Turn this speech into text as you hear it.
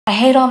I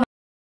hate all my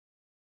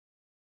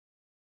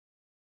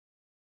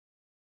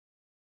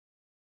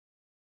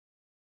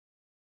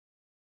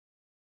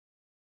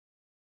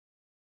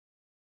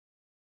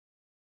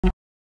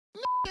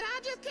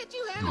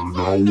You're now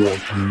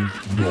watching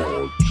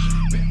Nods.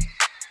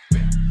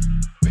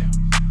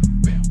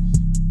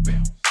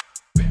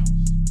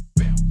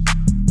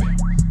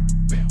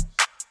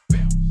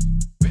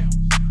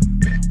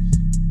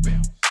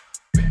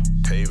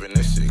 Paving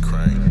this shit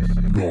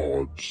crank.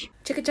 Nods.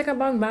 chicka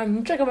bang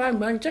bang, chicka bang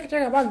bang,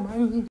 chicka bang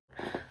bang.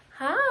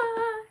 Hi,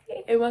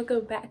 and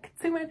welcome back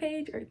to my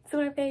page.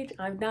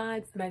 I'm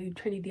Nods, and I do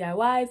trendy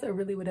DIYs or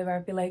really whatever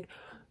I feel like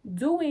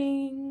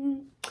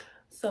doing.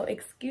 So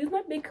excuse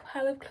my big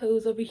pile of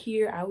clothes over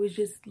here. I was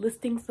just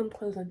listing some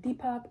clothes on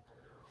Depop,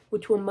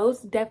 which will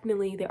most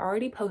definitely, they're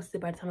already posted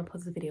by the time I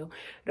post the video.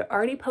 They're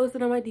already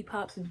posted on my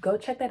Depop, so go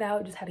check that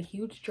out. It just had a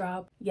huge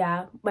drop.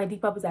 Yeah, my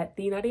Depop is at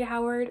Nadia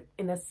Howard,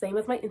 and that's the same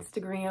as my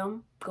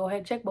Instagram. Go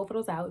ahead, check both of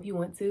those out if you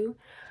want to.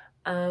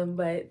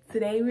 But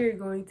today we're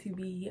going to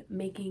be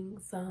making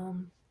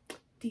some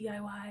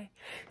DIY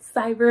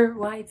cyber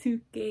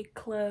y2k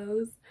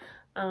clothes.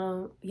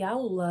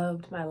 Y'all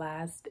loved my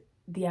last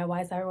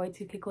DIY cyber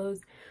y2k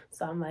clothes,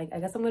 so I'm like, I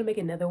guess I'm gonna make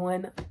another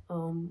one.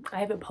 I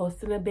haven't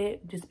posted in a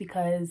bit just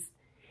because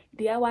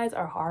DIYs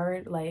are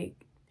hard.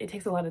 Like, it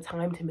takes a lot of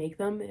time to make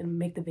them and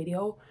make the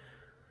video,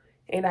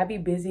 and I'd be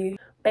busy.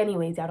 But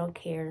anyways, y'all don't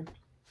care.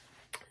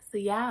 So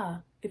yeah,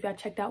 if y'all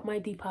checked out my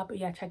Depop or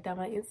y'all checked out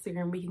my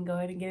Instagram, we can go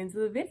ahead and get into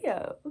the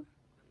video.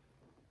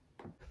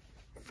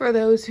 For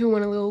those who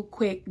want a little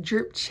quick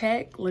drip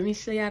check, let me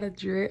show y'all the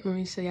drip.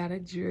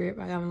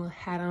 I got my little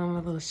hat on, my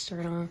little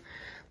shirt on,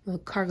 little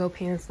cargo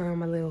pants on,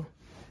 my little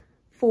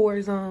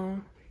fours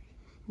on.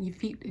 You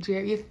feet the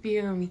drip, you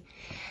feel me?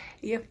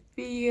 You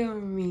feel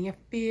me? You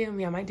feel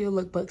me? I might do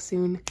a lookbook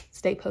soon.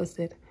 Stay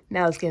posted.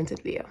 Now let's get into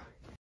the video.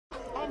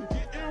 I'm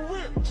getting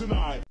ripped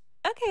tonight.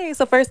 Okay,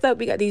 so first up,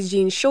 we got these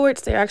jean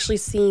shorts. They're actually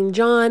Seam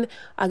John.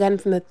 I got them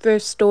from the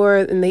thrift store,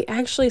 and they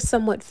actually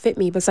somewhat fit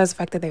me, besides the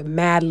fact that they're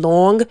mad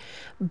long.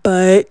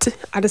 But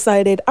I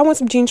decided I want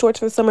some jean shorts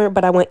for the summer,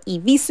 but I want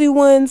evisu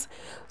ones.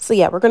 So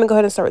yeah, we're going to go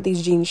ahead and start with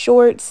these jean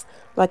shorts.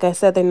 Like I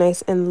said, they're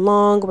nice and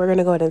long. We're going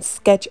to go ahead and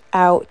sketch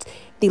out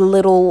the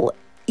little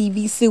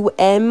evisu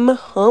M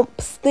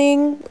humps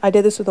thing. I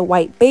did this with a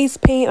white base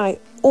paint. I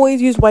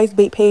always use white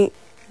base paint.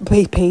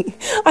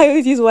 I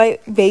always use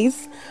white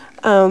base.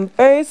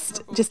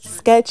 First, just to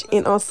sketch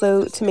and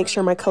also to make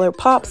sure my color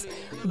pops,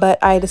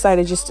 but I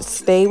decided just to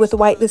stay with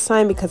white this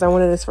time because I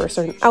wanted this for a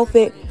certain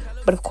outfit.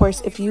 But of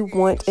course, if you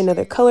want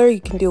another color, you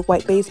can do a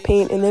white base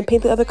paint and then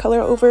paint the other color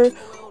over,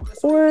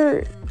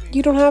 or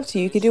you don't have to.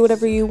 You can do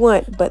whatever you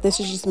want, but this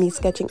is just me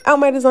sketching out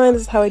my design.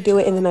 This is how I do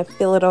it, and then I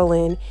fill it all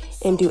in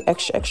and do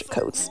extra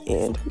coats.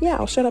 And yeah,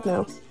 I'll shut up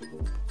now.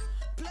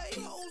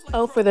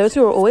 Oh, for those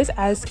who are always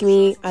asking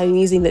me, I'm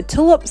using the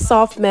Tulip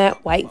Soft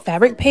Matte White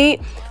Fabric Paint.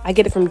 I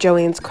get it from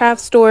Joann's Craft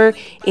Store,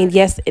 and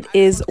yes, it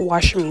is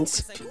washer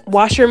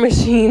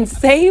machine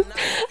safe,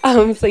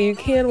 so you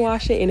can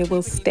wash it and it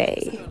will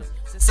stay.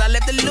 So I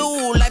left the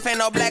loo, life ain't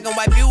all black and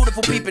white,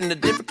 beautiful people in the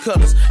different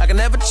colors. I can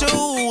never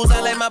choose,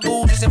 I like my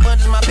booties and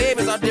bunches, my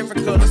babies are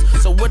different colors.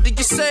 So what did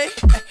you say?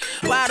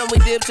 Why don't we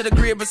dip to the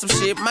crib with some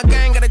shit? My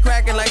gang got it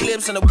cracking like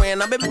lips in the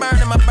wind. I've been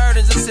burning my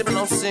burdens and sipping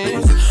on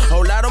sins.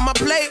 Whole lot on my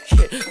plate,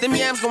 them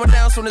yams going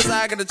down soon as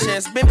I get a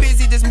chance. Been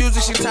busy, this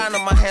music she tying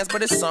on my hands,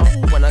 but it's on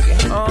when I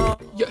get home.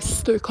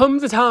 Yes, there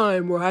comes a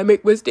time where I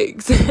make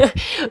mistakes.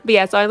 But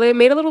yeah, so I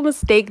made a little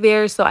mistake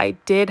there, so I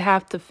did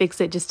have to fix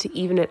it just to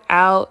even it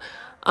out.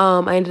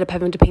 I ended up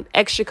having to paint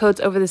extra coats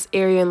over this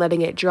area and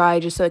letting it dry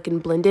just so it can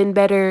blend in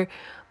better.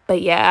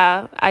 But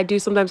yeah, I do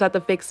sometimes have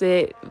to fix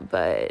it,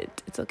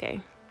 but it's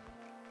okay.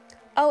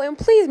 Oh, and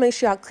please make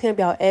sure y'all clean up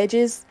y'all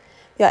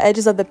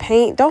edges of the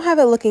paint. Don't have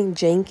it looking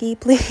janky,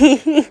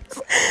 please.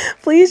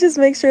 Please just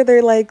make sure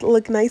they're like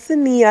look nice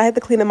and neat. I have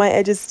to clean up my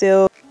edges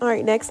still. All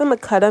right, next I'm gonna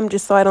cut them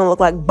just so I don't look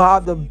like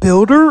Bob the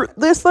Builder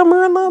this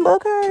summer.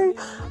 Okay,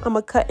 I'm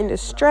gonna cut in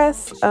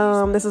distress.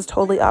 This is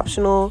totally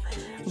optional,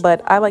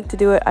 but I like to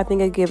do it. I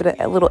think I give it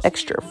a little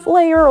extra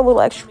flair, a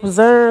little extra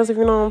pizzazz, if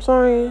you know what I'm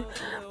saying.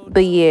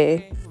 But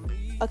yeah.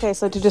 Okay,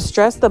 so to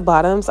distress the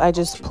bottoms, I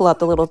just pull out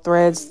the little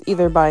threads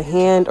either by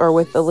hand or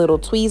with the little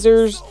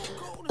tweezers.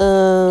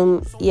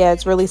 Yeah,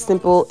 it's really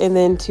simple. And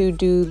then to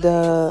do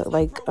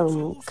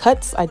the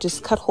cuts, I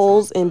just cut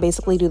holes and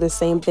basically do the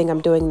same thing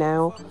I'm doing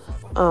now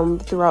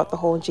throughout the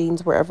whole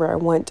jeans wherever I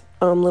want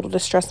little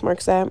distress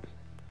marks at.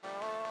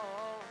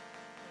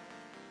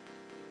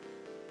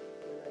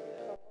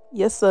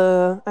 Yes,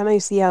 sir. I know you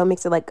see how it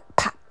makes it like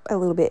pop a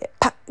little bit.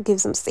 Pop,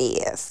 give some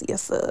sass.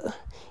 Yes, sir.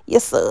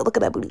 Yes, sir. Look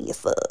at that booty. Yes,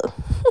 sir.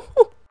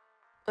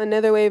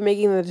 Another way of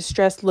making the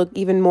distress look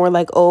even more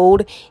like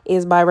old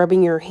is by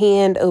rubbing your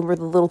hand over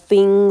the little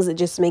things. It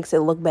just makes it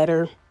look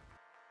better.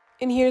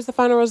 And here's the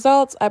final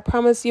results. I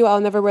promise you I'll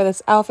never wear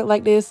this outfit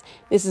like this.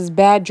 This is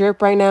bad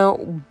drip right now,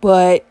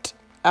 but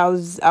I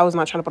was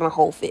not trying to put on a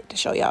whole fit to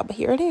show y'all, but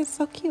here it is.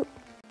 So cute.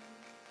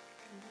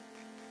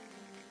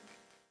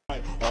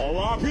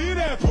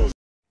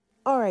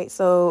 All right,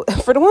 so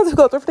for the ones who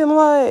go thrifting a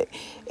lot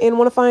and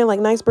want to find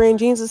like nice brand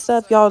jeans and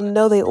stuff, y'all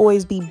know they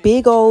always be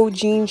big old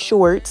jean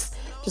shorts,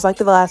 just like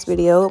the last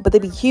video, but they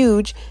be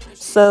huge.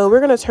 So we're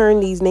going to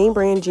turn these name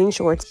brand jean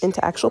shorts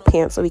into actual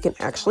pants so we can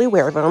actually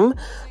wear them.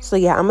 So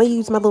yeah, I'm going to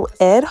use my little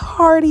Ed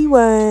Hardy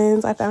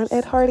ones. I found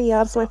Ed Hardy,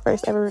 y'all. This is my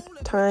first ever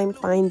time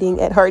finding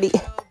Ed Hardy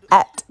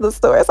at the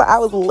store, so I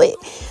was lit.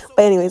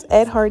 But anyways,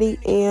 Ed Hardy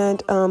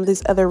and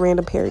this other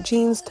random pair of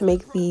jeans to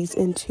make these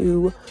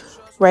into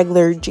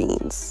regular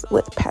jeans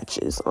with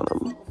patches on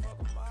them.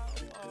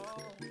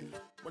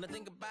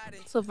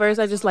 So first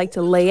I just like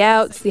to lay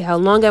out, see how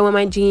long I want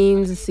my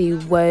jeans, see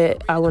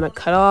what I want to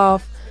cut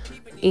off.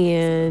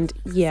 And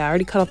yeah, I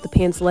already cut off the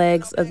pants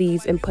legs of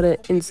these and put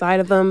it inside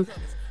of them.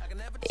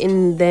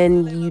 And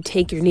then you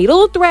take your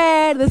needle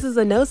thread. This is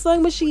a no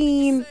sewing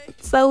machine,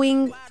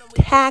 sewing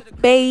hack,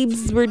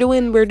 babes. We're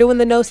doing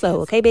the no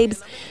sew, okay,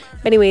 babes?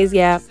 Anyways,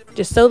 yeah,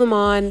 just sew them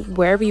on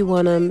wherever you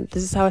want them.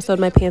 This is how I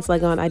sewed my pants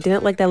leg on. I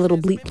didn't like that little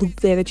bleep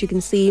bloop there that you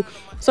can see,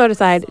 so I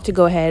decided to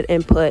go ahead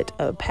and put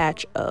a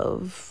patch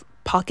of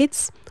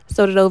pockets,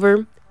 sewed it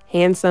over,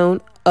 hand sewn,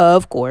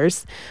 of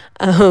course.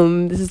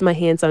 This is my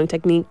hand sewing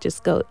technique.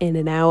 Just go in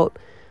and out.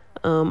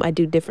 I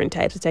do different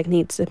types of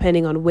techniques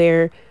depending on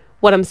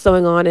what I'm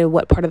sewing on and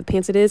what part of the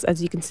pants it is.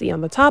 As you can see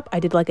on the top,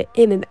 I did like an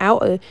in and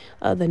out,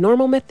 the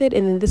normal method,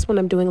 and then this one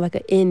I'm doing like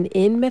an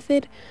in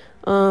method.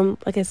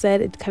 Like I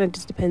said, it kind of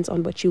just depends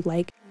on what you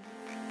like.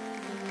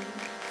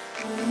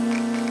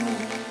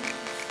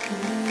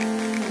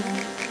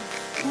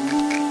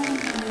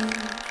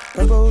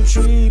 Rainbow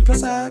tree,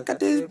 plus I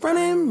got this brown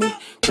in me.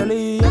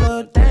 Curly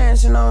yellow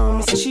dancing on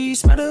me, so she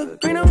smell the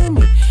green on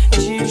me.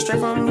 She straight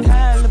from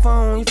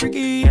California, freaky,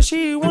 yeah,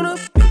 she wanna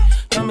be.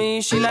 Tell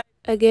me she like.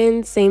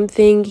 Again, same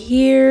thing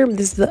here.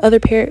 This is the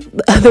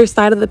other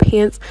side of the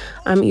pants.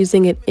 I'm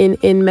using an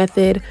in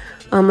method.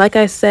 Like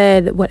I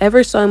said,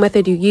 whatever sewing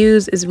method you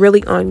use is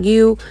really on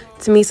you.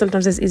 To me,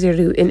 sometimes it's easier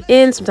to do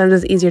in, sometimes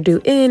it's easier to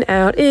do in,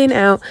 out.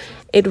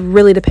 It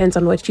really depends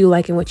on what you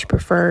like and what you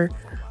prefer.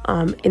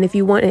 And if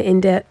you want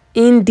an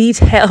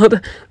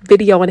in-detailed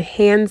video on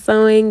hand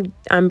sewing,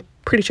 I'm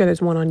pretty sure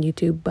there's one on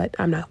YouTube, but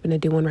I'm not going to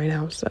do one right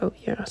now. So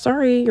yeah,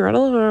 sorry, you're out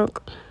of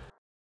luck.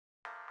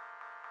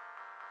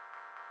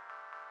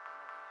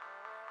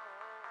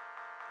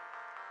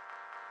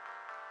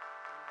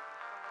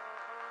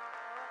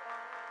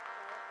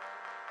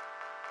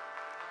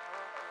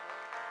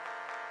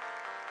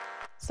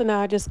 So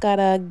now I just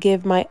gotta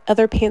give my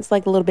other pants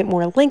leg a little bit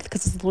more length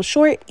because it's a little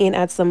short, and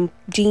add some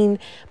jean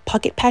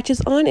pocket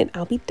patches on, and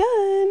I'll be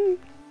done.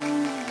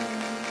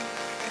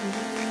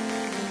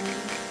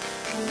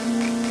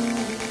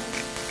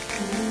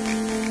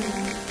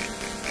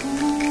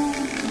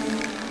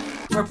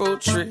 Purple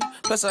tree,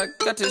 plus I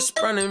got this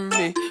brown in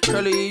me.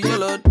 Curly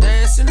yellow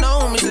dancing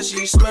on me, so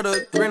she smell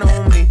the green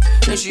on me.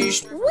 And she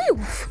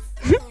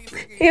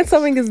hand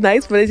sewing is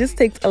nice, but it just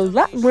takes a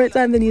lot more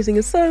time than using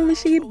a sewing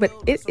machine, but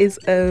it is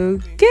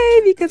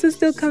okay because it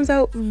still comes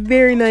out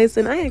very nice,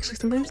 and I actually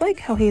sometimes like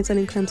how hand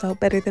sewing comes out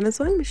better than a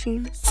sewing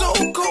machine. so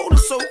cold and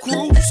so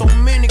cruel, so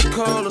many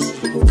colors.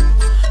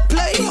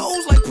 Play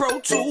hoes like Pro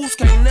Tools,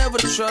 can't never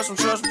trust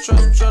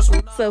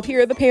them. So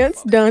here are the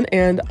pants done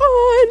and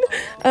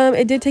on.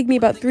 It did take me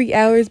about 3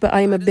 hours, but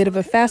I am a bit of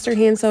a faster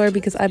hand sewer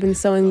because I've been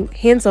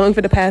hand sewing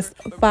for the past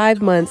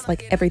 5 months,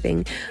 like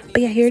everything.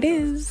 But yeah, here it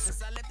is.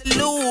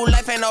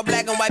 Life ain't all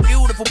black and white,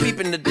 beautiful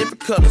people in the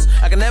different colors.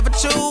 I can never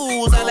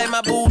choose. I like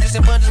my booties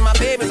and bunches, my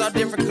babies are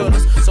different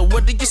colors. So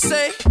what did you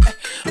say?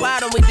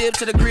 Why don't we dip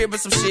to the crib with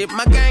some shit?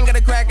 My gang got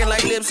a cracking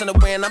like lips in the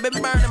wind. I've been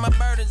burning my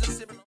burdens and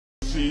sipping.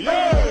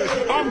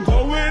 Yeah, I'm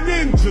going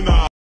in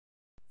tonight.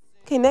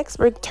 Okay, next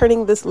we're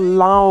turning this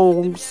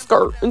long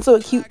skirt into a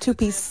cute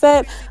 2-piece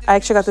set. I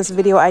actually got this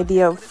video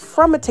idea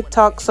from a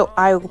TikTok, so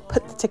I will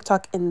put the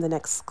TikTok in the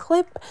next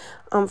clip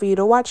for you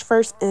to watch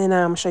first, and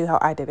I'm show you how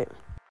I did it.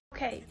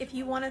 Okay, if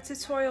you want a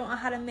tutorial on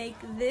how to make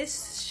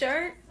this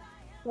shirt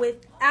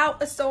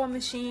without a sewing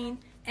machine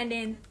and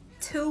in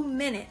 2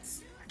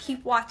 minutes,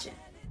 keep watching.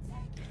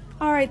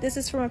 Alright, this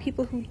is for my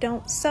people who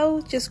don't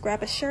sew. Just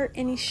grab a shirt,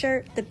 any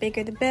shirt, the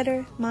bigger the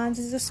better. Mine's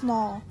is a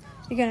small.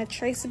 You're going to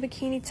trace the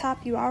bikini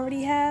top you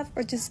already have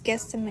or just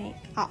guesstimate.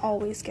 I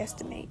always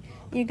guesstimate.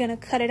 You're going to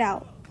cut it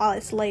out while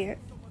it's layered.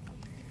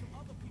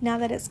 Now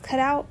that it's cut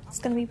out, it's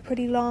going to be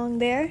pretty long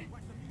there.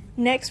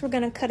 Next, we're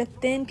going to cut a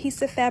thin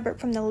piece of fabric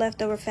from the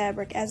leftover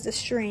fabric as the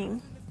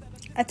string.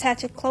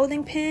 Attach a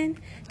clothing pin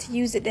to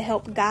use it to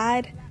help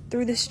guide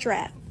through the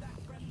strap.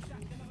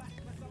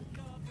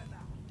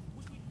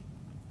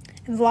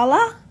 And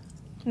voila!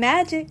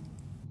 Magic!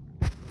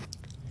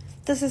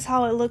 This is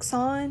how it looks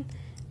on.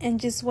 And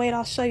just wait,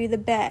 I'll show you the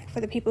back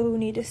for the people who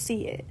need to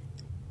see it.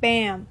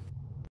 Bam!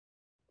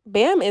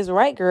 Bam is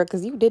right, girl,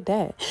 because you did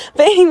that.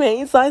 But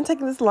anyway, so I'm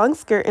taking this long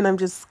skirt and I'm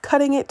just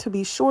cutting it to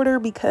be shorter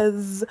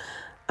because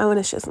I want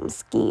to show some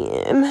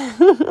skin.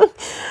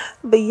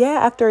 But yeah,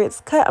 after it's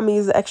cut, I'm going to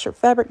use the extra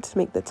fabric to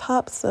make the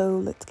top. So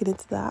let's get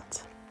into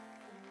that.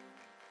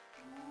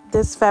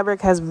 This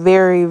fabric has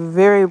very,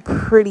 very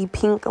pretty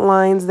pink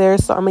lines there,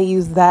 so I'm gonna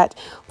use that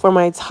for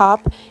my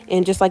top.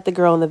 And just like the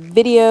girl in the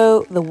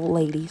video, the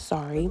lady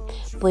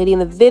in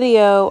the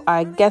video,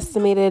 I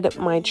guesstimated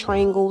my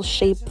triangle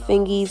shape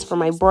thingies for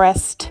my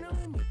breast,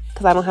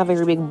 because I don't have a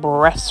very big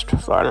breast,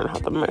 so I don't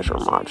have to measure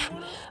much.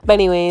 But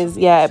anyways,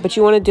 yeah, but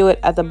you want to do it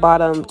at the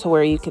bottom to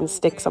where you can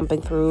stick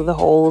something through the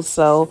holes.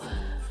 So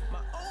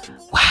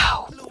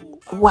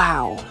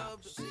wow.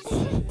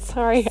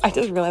 Sorry, I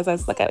just realized I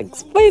suck at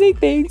explaining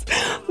things.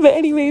 But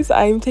anyways,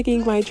 I'm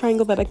taking my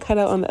triangle that I cut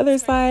out on the other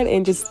side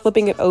and just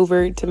flipping it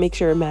over to make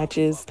sure it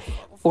matches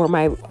for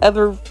my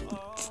other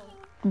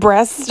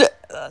breast.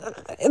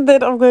 And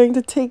then I'm going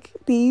to take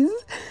these.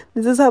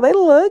 This is how they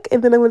look.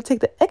 And then I'm going to take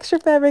the extra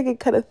fabric and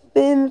cut a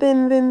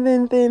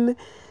thin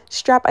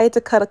strap. I had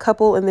to cut a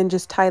couple and then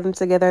just tie them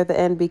together at the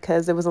end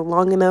because it wasn't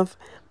long enough.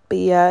 But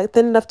yeah,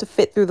 thin enough to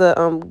fit through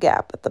the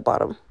gap at the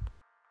bottom.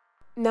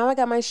 Now I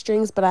got my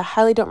strings, but I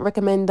highly don't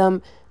recommend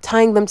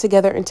tying them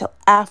together until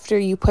after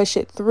you push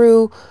it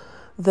through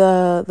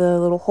the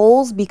little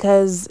holes,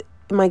 because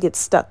it might get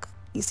stuck.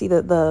 You see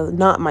that the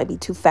knot might be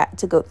too fat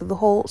to go through the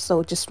hole,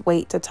 so just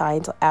wait to tie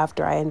until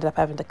after. I ended up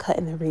having to cut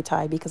and then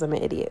retie because I'm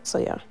an idiot, so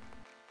yeah.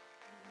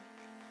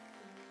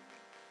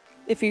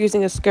 If you're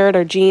using a skirt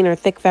or jean or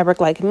thick fabric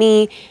like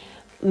me,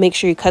 make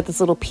sure you cut this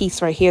little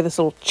piece right here, this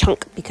little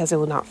chunk, because it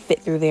will not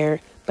fit through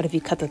there. But if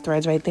you cut the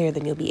threads right there,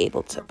 then you'll be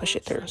able to push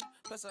it through.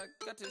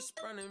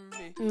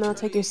 Now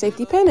take your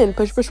safety pin and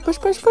push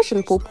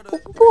and pull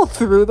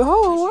through the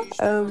hole.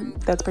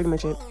 That's pretty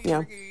much it.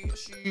 Yeah.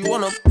 You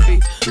wanna be?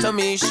 Tell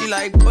me she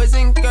like boys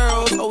and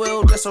girls. Oh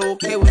well, that's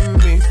okay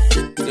with me.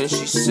 Then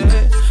she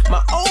said,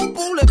 my old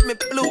boo left me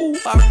blue.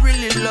 I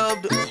really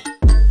loved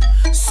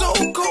it. So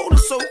cold and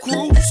so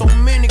cruel, so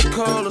many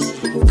colors.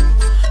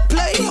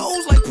 Play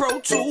hoes like Pro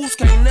Tools,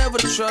 can't never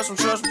trust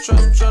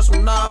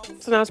them, nah.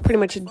 So now it's pretty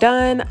much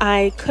done.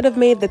 I could have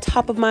made the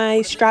top of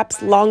my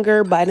straps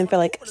longer, but I didn't feel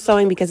like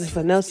sewing because it's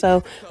a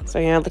no-sew. So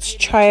yeah, let's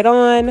try it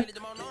on.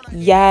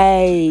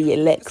 Yay, it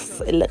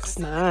looks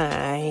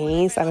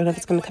nice. I don't know if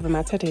it's gonna cover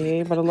my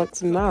titty, but it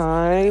looks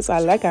nice. I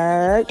like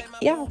it.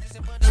 Yeah.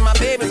 My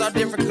babies are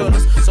different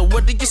colors. So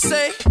what did you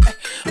say?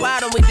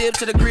 Why don't we dip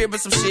to the crib with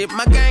some shit?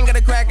 My gang got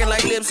it cracking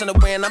like lips in the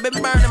wind. I've been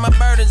burning my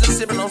burdens and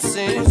sipping on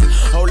sins.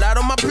 Whole lot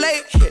on my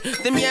plate.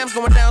 Them yams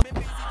going down.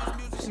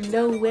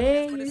 No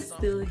way, you're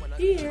still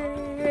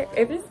here.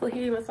 If you're still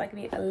here, you must like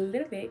me a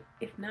little bit,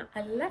 if not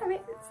a lot of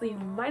it. So you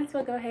might as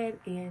well go ahead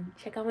and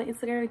check out my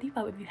Instagram or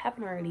Depop if you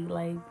haven't already,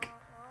 like,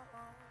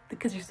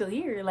 because you're still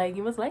here, like,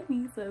 you must like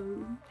me.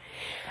 So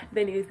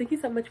but anyways, thank you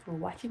so much for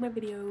watching my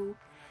video.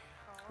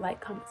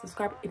 Like, comment,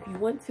 subscribe if you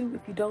want to.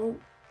 If you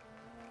don't,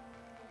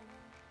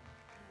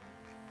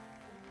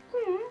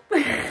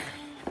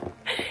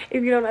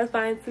 if you don't, that's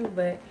fine too.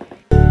 But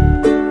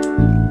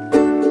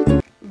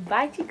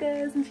bye,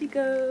 chicas and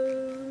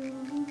chicos.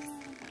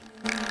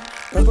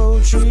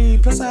 Rainbow tree,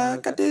 plus I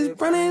got this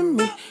brand in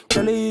me.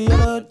 Curly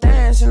yellow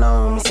dancing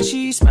on me, so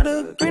she smelled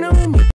the green on me.